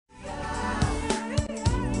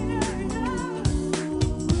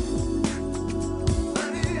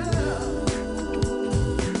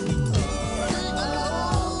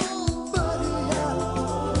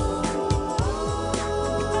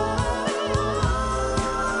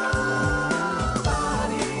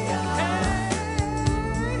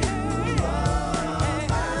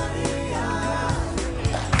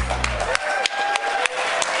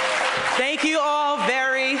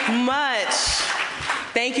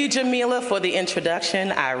you, Jamila, for the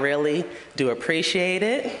introduction. I really do appreciate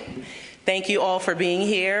it. Thank you all for being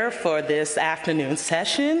here for this afternoon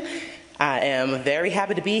session. I am very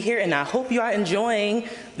happy to be here, and I hope you are enjoying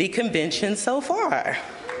the convention so far.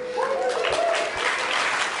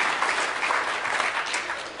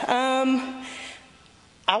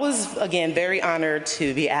 I was, again, very honored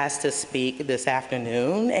to be asked to speak this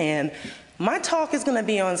afternoon, and my talk is going to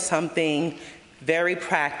be on something very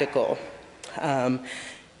practical.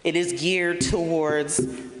 It is geared towards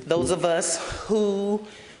those of us who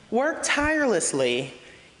work tirelessly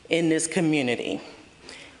in this community.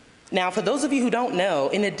 Now, for those of you who don't know,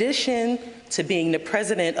 in addition to being the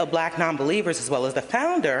president of Black Nonbelievers as well as the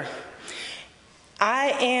founder,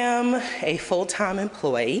 I am a full-time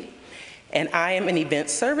employee, and I am an event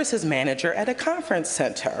services manager at a conference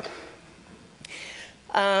center.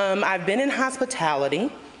 I've been in hospitality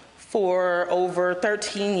for over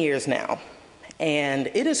 13 years now, and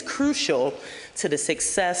it is crucial to the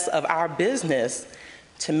success of our business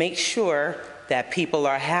to make sure that people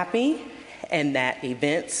are happy and that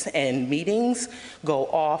events and meetings go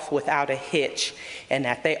off without a hitch and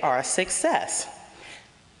that they are a success.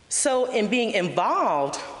 So in being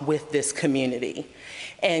involved with this community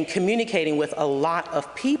and communicating with a lot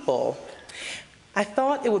of people, I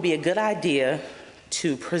thought it would be a good idea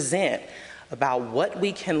to present about what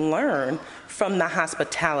we can learn from the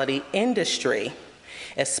hospitality industry,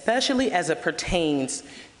 especially as it pertains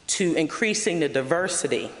to increasing the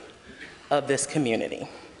diversity of this community.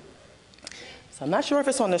 So I'm not sure if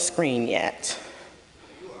it's on the screen yet.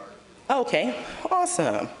 You are. Okay,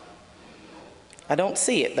 awesome. I don't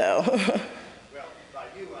see it though. Well, by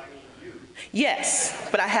you, I mean you. Yes,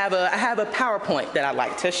 but I have a PowerPoint that I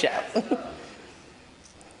like to show.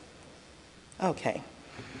 Okay,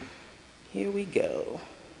 here we go.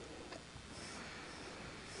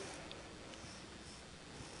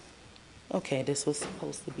 Okay, this was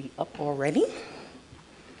supposed to be up already.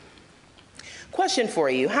 Question for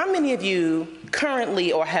you, how many of you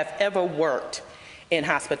currently or have ever worked in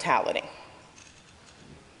hospitality?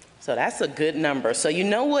 So that's a good number. So you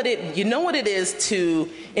know what it is to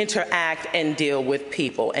interact and deal with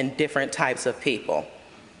people and different types of people,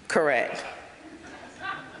 correct?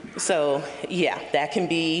 So yeah, that can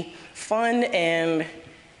be fun and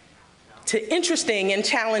interesting and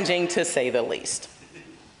challenging to say the least.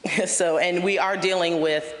 So, and we are dealing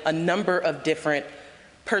with a number of different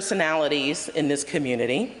personalities in this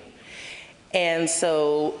community. And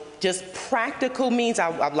so just practical means,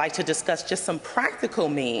 I'd like to discuss just some practical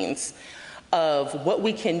means of what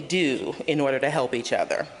we can do in order to help each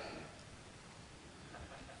other.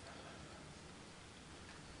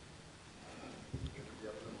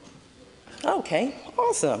 Okay,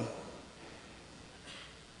 awesome.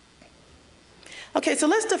 Okay, so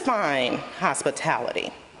let's define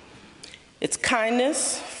hospitality. It's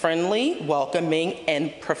kindness, friendly, welcoming,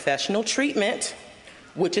 and professional treatment,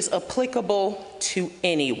 which is applicable to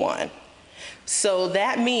anyone. So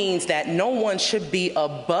that means that no one should be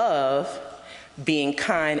above being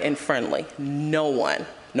kind and friendly. No one,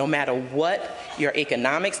 no matter what your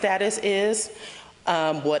economic status is,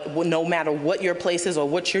 no matter what your place is or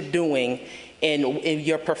what you're doing in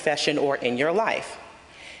your profession or in your life.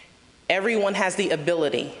 Everyone has the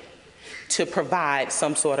ability to provide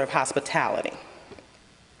some sort of hospitality.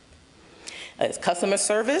 It's customer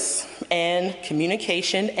service and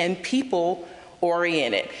communication and people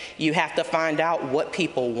oriented. You have to find out what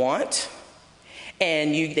people want,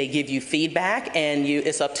 and they give you feedback, and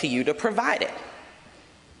it's up to you to provide it.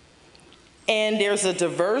 And there's a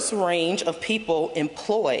diverse range of people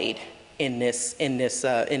employed in this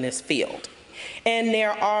field. And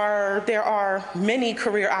there are many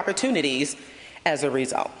career opportunities as a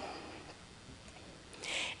result.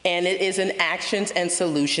 And it is an actions and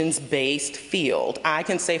solutions-based field. I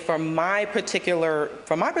can say for my particular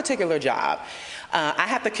job, I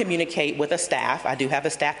have to communicate with a staff. I do have a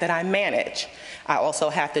staff that I manage. I also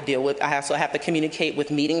have to communicate with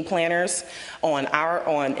meeting planners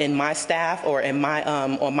in my staff or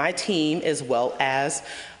on my team, as well as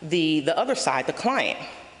the other side, the client.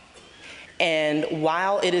 And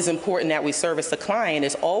while it is important that we service the client,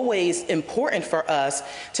 it's always important for us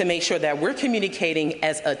to make sure that we're communicating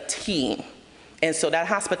as a team. And so that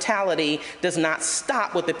hospitality does not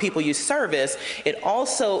stop with the people you service. It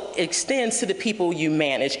also extends to the people you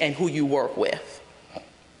manage and who you work with.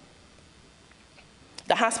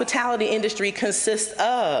 The hospitality industry consists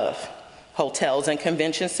of hotels and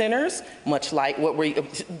convention centers, much like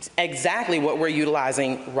exactly what we're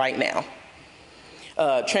utilizing right now.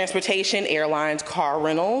 Transportation, airlines, car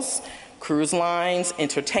rentals, cruise lines,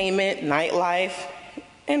 entertainment, nightlife,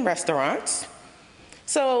 and restaurants.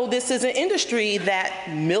 So this is an industry that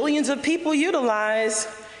millions of people utilize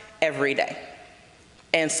every day.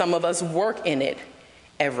 And some of us work in it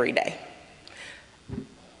every day.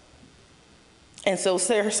 And so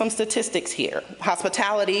there are some statistics here.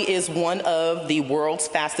 Hospitality is one of the world's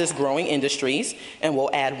fastest growing industries and will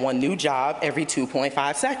add one new job every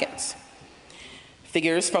 2.5 seconds.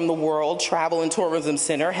 Figures from the World Travel and Tourism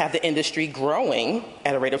Center have the industry growing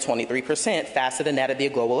at a rate of 23%, faster than that of the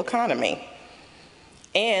global economy.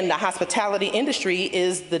 And the hospitality industry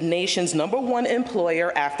is the nation's #1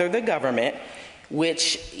 employer after the government,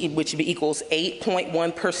 which equals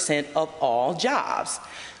 8.1% of all jobs.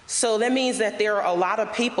 So that means that there are a lot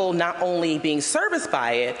of people not only being serviced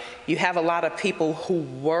by it, you have a lot of people who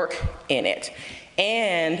work in it.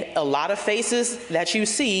 And a lot of faces that you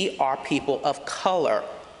see are people of color,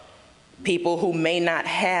 people who may not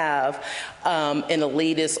have an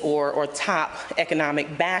elitist or top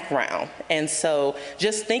economic background. And so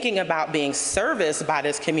just thinking about being serviced by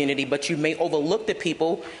this community, but you may overlook the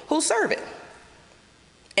people who serve it.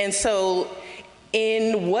 And so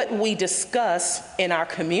in what we discuss in our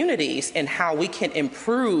communities and how we can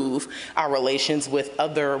improve our relations with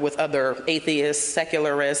other atheists,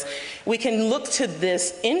 secularists, we can look to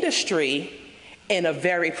this industry in a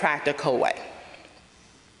very practical way.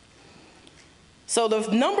 So the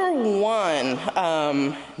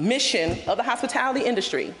 #1 mission of the hospitality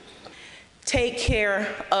industry, take care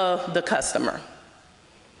of the customer.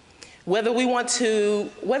 Whether we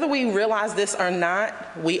realize this or not,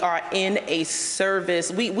 we are in a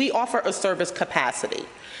service, we offer a service capacity.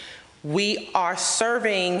 We are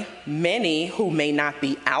serving many who may not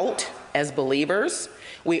be out as believers.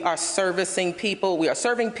 We are serving people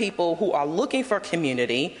who are looking for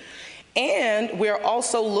community, and we're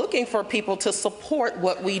also looking for people to support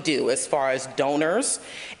what we do as far as donors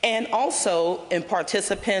and also in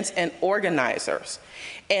participants and organizers.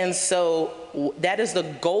 And so that is the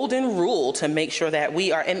golden rule to make sure that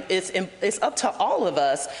we are, and it's up to all of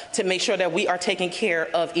us to make sure that we are taking care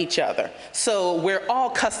of each other. So we're all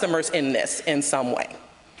customers in this in some way.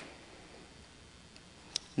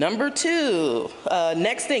 #2,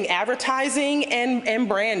 next thing, advertising and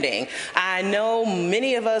branding. I know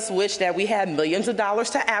many of us wish that we had millions of dollars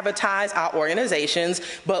to advertise our organizations,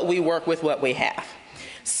 but we work with what we have.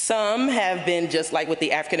 Some have been, just like with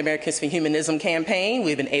the African Americans for Humanism campaign,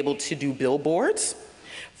 we've been able to do billboards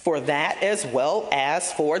for that as well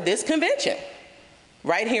as for this convention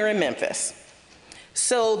right here in Memphis.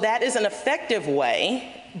 So that is an effective way,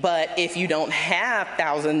 but if you don't have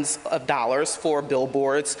thousands of dollars for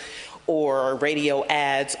billboards or radio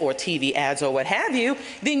ads or TV ads or what have you,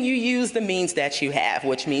 then you use the means that you have,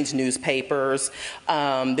 which means newspapers.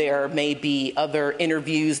 There may be other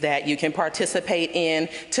interviews that you can participate in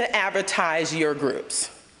to advertise your groups.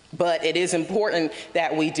 But it is important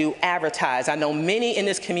that we do advertise. I know many in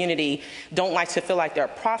this community don't like to feel like they're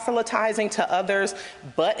proselytizing to others,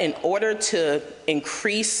 but in order to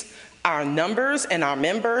increase our numbers and our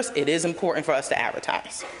members, it is important for us to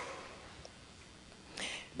advertise.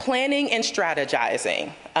 Planning and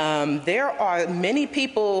strategizing. There are many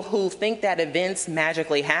people who think that events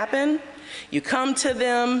magically happen. You come to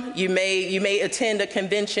them, you may attend a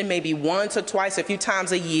convention maybe once or twice, a few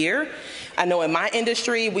times a year. I know in my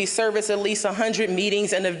industry, we service at least 100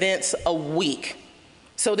 meetings and events a week.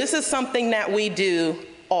 So this is something that we do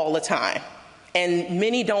all the time. And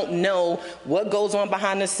many don't know what goes on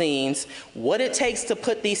behind the scenes, what it takes to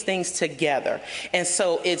put these things together. And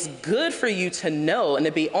so it's good for you to know and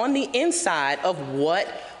to be on the inside of what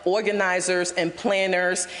organizers and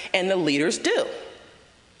planners and the leaders do.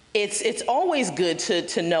 It's always good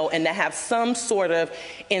to know and to have some sort of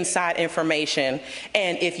inside information.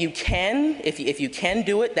 And if you can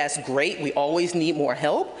do it, that's great. We always need more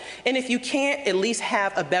help. And if you can't, at least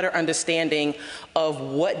have a better understanding of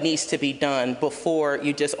what needs to be done before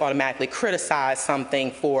you just automatically criticize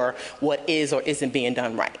something for what is or isn't being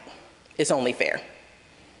done right. It's only fair.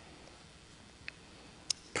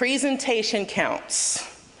 Presentation counts.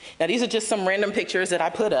 Now, these are just some random pictures that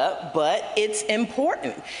I put up, but it's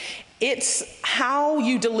important. It's how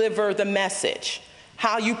you deliver the message,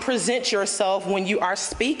 how you present yourself when you are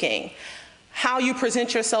speaking, how you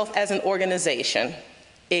present yourself as an organization.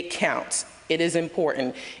 It counts. It is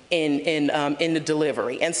important in the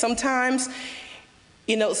delivery. And sometimes,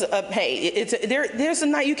 you know, hey,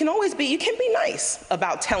 you can be nice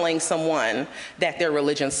about telling someone that their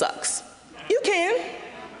religion sucks. You can,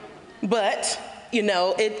 but you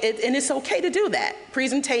know, and it's okay to do that.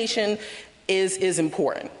 Presentation is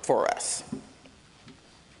important for us.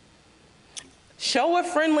 Show a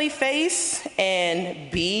friendly face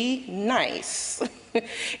and be nice.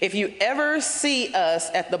 If you ever see us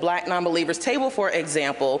at the Black Nonbelievers table, for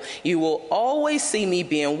example, you will always see me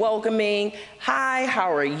being welcoming. Hi,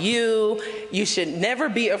 how are you? You should never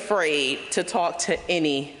be afraid to talk to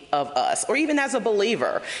any of us, or even as a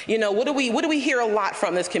believer. You know, what do we hear a lot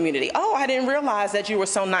from this community? Oh, I didn't realize that you were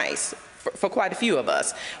so nice, for quite a few of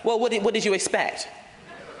us. Well, what did you expect?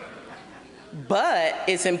 But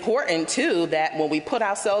it's important too that when we put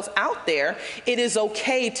ourselves out there, it is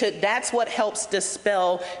okay to, that's what helps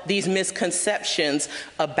dispel these misconceptions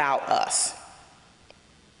about us.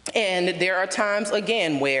 And there are times,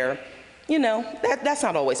 again, where, you know, that's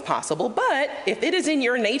not always possible. But if it is in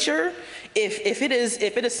your nature, if it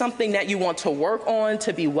is something that you want to work on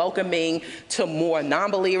to be welcoming to more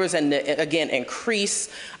non-believers and to, again, increase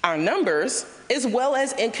our numbers, as well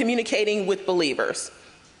as in communicating with believers,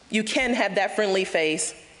 you can have that friendly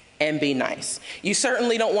face and be nice. You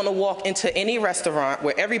certainly don't want to walk into any restaurant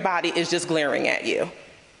where everybody is just glaring at you.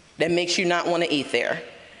 That makes you not want to eat there.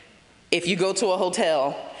 If you go to a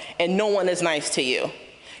hotel and no one is nice to you,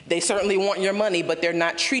 they certainly want your money, but they're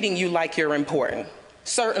not treating you like you're important.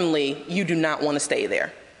 Certainly, you do not want to stay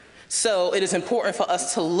there. So it is important for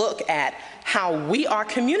us to look at how we are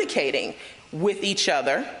communicating with each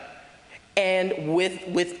other and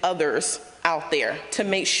with others out there to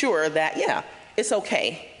make sure that, yeah, it's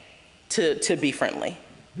okay to be friendly.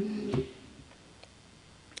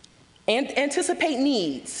 And anticipate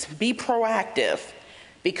needs, be proactive,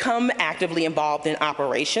 become actively involved in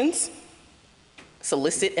operations,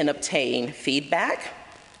 solicit and obtain feedback.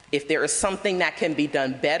 If there is something that can be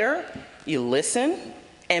done better, you listen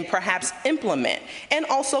and perhaps implement, and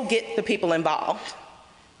also get the people involved.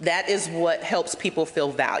 That is what helps people feel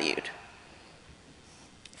valued.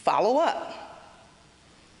 Follow up.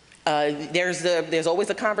 There's always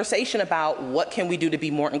a conversation about what can we do to be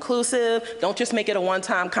more inclusive. Don't just make it a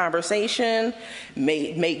one-time conversation.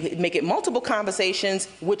 Make it multiple conversations,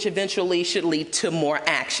 which eventually should lead to more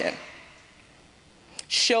action.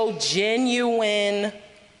 Show genuine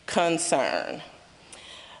concern.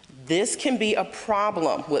 This can be a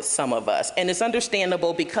problem with some of us, and it's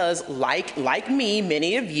understandable because like me,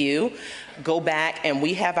 many of you go back and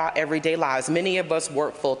we have our everyday lives. Many of us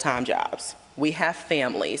work full-time jobs. We have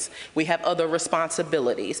families. We have other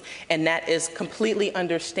responsibilities, and that is completely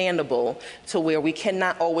understandable to where we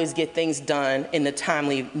cannot always get things done in the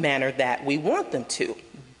timely manner that we want them to.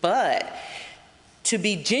 But to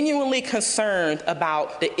be genuinely concerned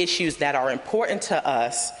about the issues that are important to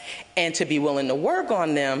us and to be willing to work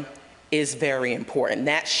on them is very important.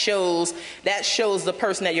 That shows the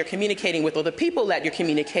person that you're communicating with, or the people that you're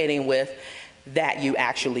communicating with, that you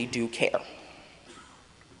actually do care.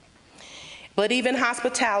 But even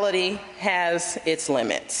hospitality has its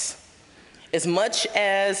limits. As much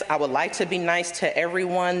as I would like to be nice to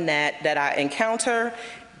everyone that I encounter,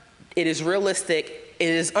 it is realistic, it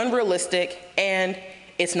is unrealistic, and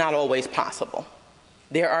it's not always possible.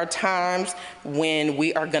 There are times when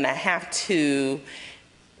we are going to have to,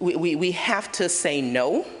 we have to say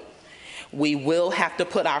no. We will have to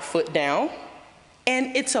put our foot down,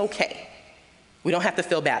 and it's okay. We don't have to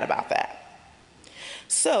feel bad about that.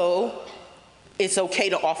 So it's okay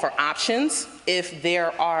to offer options if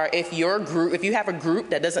you have a group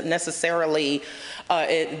that doesn't necessarily,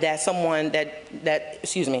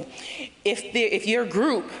 if your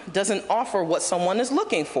group doesn't offer what someone is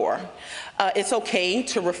looking for, it's okay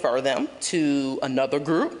to refer them to another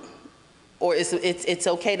group. Or it's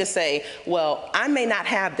okay to say, well, I may not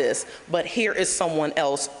have this, but here is someone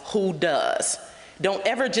else who does. Don't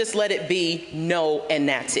ever just let it be no and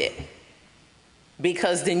that's it,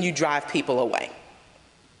 because then you drive people away.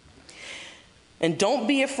 And don't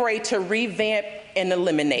be afraid to revamp and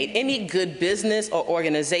eliminate. Any good business or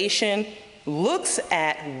organization looks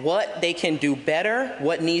at what they can do better,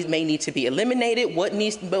 what may need to be eliminated, what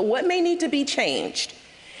may need to be changed.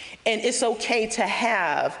 And it's okay to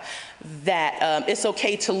have that, it's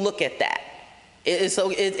okay to look at that.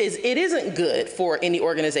 It isn't good for any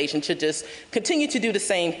organization to just continue to do the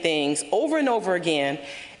same things over and over again,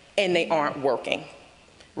 and they aren't working.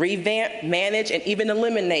 Revamp, manage, and even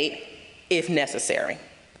eliminate if necessary.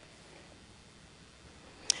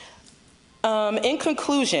 In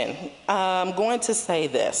conclusion, I'm going to say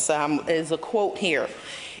this. There's a quote here.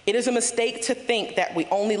 It is a mistake to think that we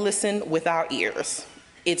only listen with our ears.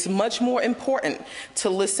 It's much more important to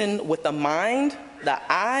listen with the mind, the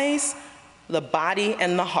eyes, the body,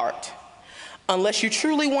 and the heart. Unless you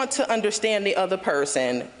truly want to understand the other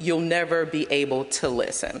person, you'll never be able to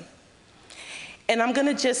listen. And I'm going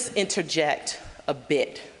to just interject a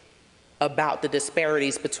bit about the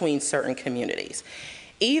disparities between certain communities.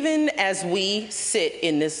 Even as we sit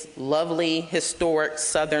in this lovely historic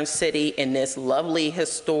southern city, in this lovely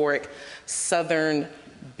historic southern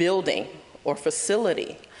building or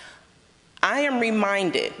facility, I am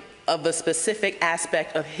reminded of a specific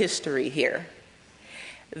aspect of history here,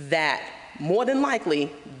 that more than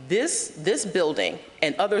likely this building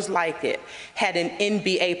and others like it had an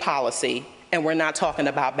NBA policy, and we're not talking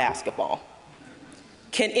about basketball.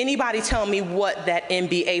 Can anybody tell me what that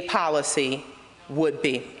NBA policy would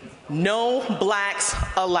be? No blacks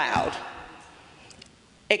allowed,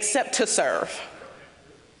 except to serve.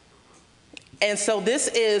 And so this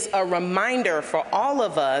is a reminder for all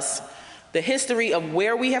of us, the history of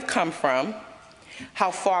where we have come from,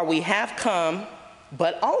 how far we have come,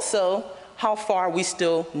 but also how far we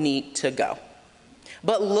still need to go.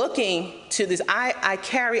 But looking to this, I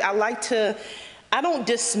don't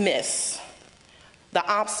dismiss the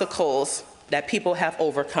obstacles that people have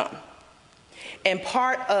overcome. And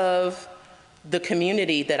part of the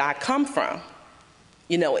community that I come from,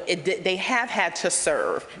 they have had to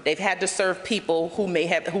serve. They've had to serve people who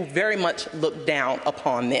very much looked down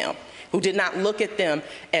upon them, who did not look at them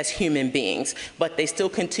as human beings, but they still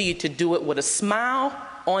continue to do it with a smile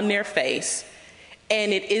on their face.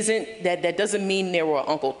 And that doesn't mean they were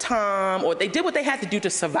Uncle Tom, or they did what they had to do to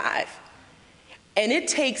survive. And it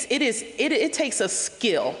takes a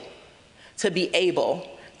skill to be able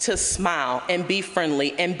to smile and be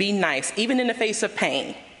friendly and be nice, even in the face of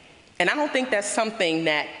pain. And I don't think that's something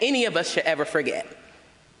that any of us should ever forget.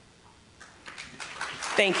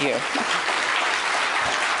 Thank you.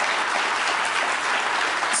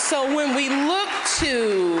 So when we look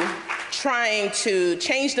to trying to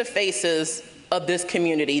change the faces of this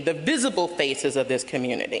community, the visible faces of this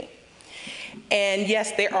community, and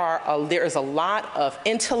yes, there is a lot of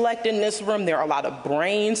intellect in this room. There are a lot of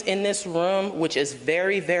brains in this room, which is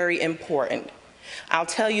very, very important. I'll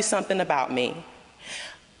tell you something about me.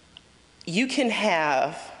 You can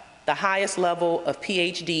have the highest level of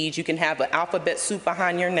PhDs. You can have an alphabet soup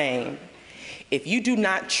behind your name. If you do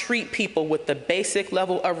not treat people with the basic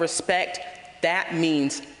level of respect, that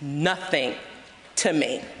means nothing to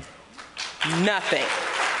me. Nothing.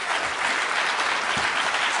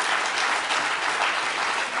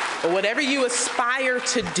 Whatever you aspire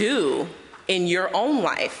to do in your own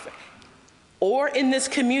life or in this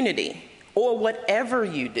community or whatever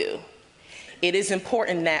you do, it is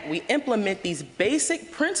important that we implement these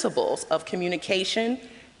basic principles of communication,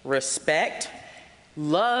 respect,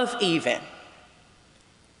 love even.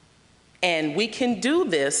 And we can do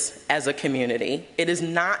this as a community. It is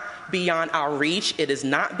not beyond our reach. It is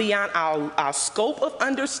not beyond our scope of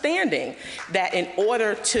understanding that in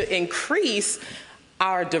order to increase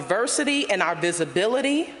our diversity and our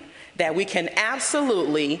visibility, that we can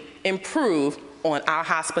absolutely improve on our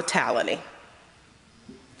hospitality.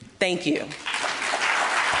 Thank you.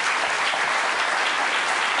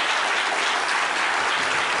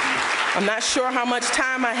 I'm not sure how much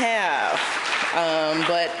time I have,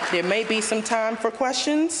 but there may be some time for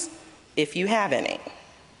questions if you have any.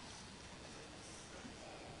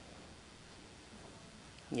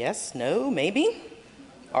 Yes, no, maybe?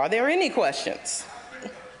 Are there any questions?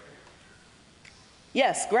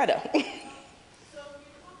 Yes, Greta. So you're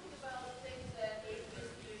talking about things that atheist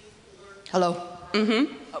communities can learn. Hello.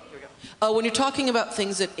 Mm-hmm. Oh, here we go. When you're talking about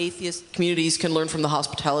things that atheist communities can learn from the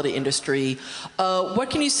hospitality industry, what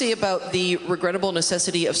can you say about the regrettable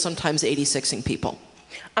necessity of sometimes 86ing people?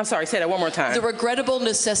 I'm sorry, say that one more time. The regrettable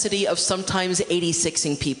necessity of sometimes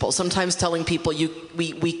 86ing people, sometimes telling people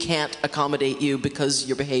we can't accommodate you because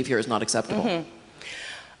your behavior is not acceptable. Mm-hmm.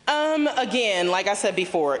 Again, like I said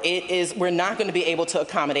before, we're not going to be able to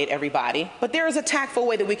accommodate everybody, but there is a tactful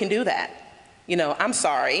way that we can do that. I'm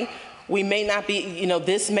sorry, we may not be,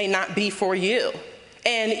 this may not be for you.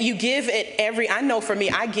 And you give it I know for me,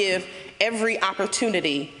 I give every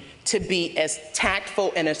opportunity to be as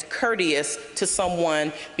tactful and as courteous to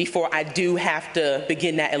someone before I do have to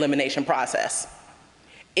begin that elimination process.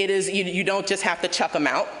 It is, you don't just have to chuck them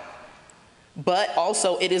out, but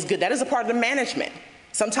also it is good. That is a part of the management.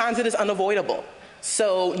 Sometimes it is unavoidable.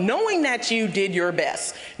 So knowing that you did your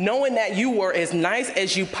best, knowing that you were as nice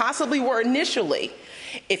as you possibly were initially,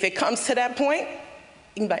 if it comes to that point, you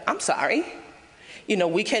can be like, I'm sorry.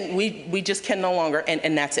 We just can no longer,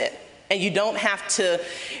 and that's it. And you don't have to,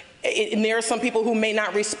 and there are some people who may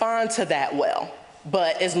not respond to that well,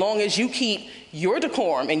 but as long as you keep your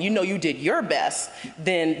decorum and you did your best,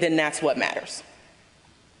 then that's what matters.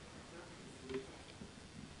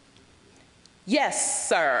 Yes,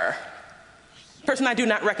 sir. Person I do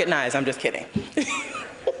not recognize, I'm just kidding.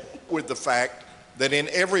 With the fact that in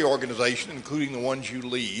every organization, including the ones you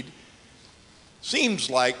lead, seems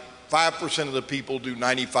like 5% of the people do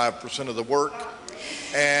 95% of the work.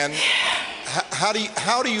 And how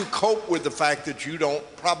do you cope with the fact that you don't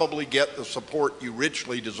probably get the support you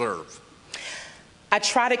richly deserve? I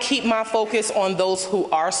try to keep my focus on those who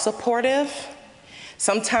are supportive.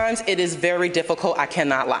 Sometimes it is very difficult, I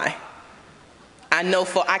cannot lie.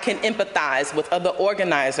 I can empathize with other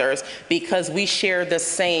organizers because we share the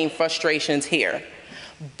same frustrations here.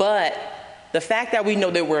 But the fact that we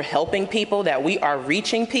know that we're helping people, that we are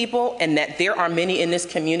reaching people, and that there are many in this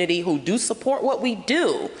community who do support what we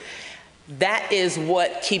do, that is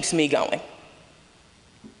what keeps me going.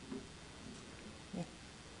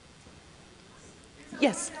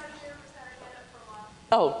 Yes.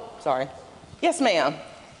 Oh, sorry. Yes, ma'am.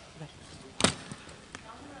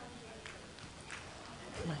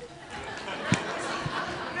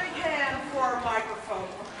 Big hand for a microphone.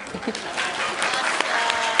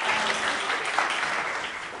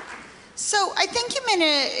 So I think you made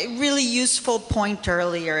a really useful point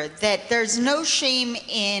earlier that there's no shame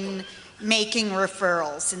in making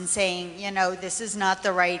referrals and saying, you know, this is not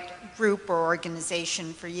the right group or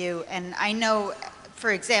organization for you. And I know,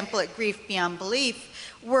 for example, at Grief Beyond Belief,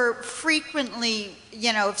 we're frequently,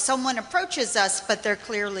 you know, if someone approaches us, but they're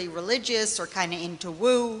clearly religious or kind of into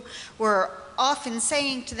woo, we're often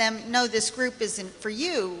saying to them, no, this group isn't for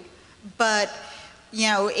you, but, you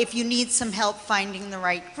know, if you need some help finding the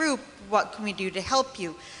right group, what can we do to help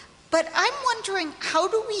you? But I'm wondering, how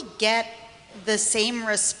do we get the same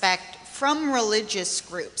respect from religious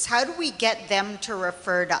groups? How do we get them to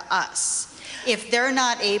refer to us if they're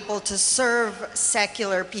not able to serve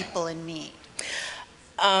secular people in need?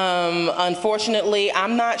 Unfortunately,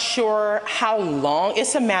 I'm not sure how long.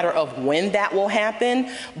 It's a matter of when that will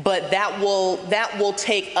happen, but that will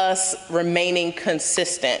take us remaining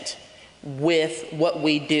consistent with what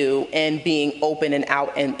we do and being open and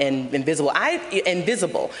out and invisible.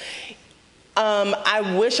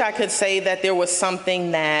 I wish I could say that there was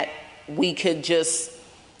something that we could just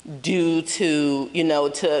do to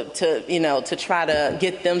try to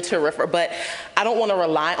get them to refer, but I don't want to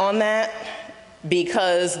rely on that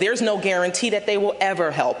because there's no guarantee that they will ever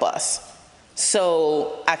help us.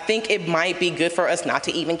 So I think it might be good for us not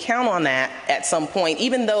to even count on that at some point,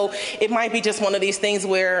 even though it might be just one of these things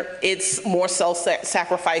where it's more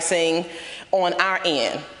self-sacrificing on our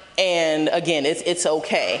end. And again, it's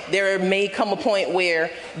okay. There may come a point where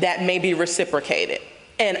that may be reciprocated,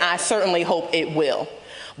 and I certainly hope it will.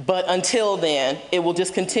 But until then, it will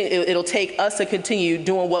just continue. It'll take us to continue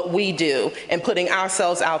doing what we do and putting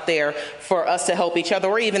ourselves out there for us to help each other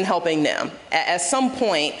or even helping them. At some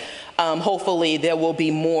point, hopefully there will be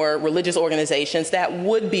more religious organizations that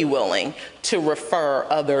would be willing to refer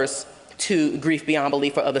others to Grief Beyond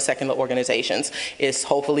Belief or other secular organizations. It's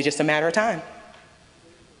hopefully just a matter of time.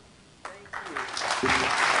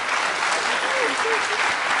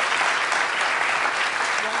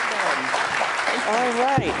 All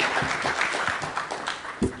right.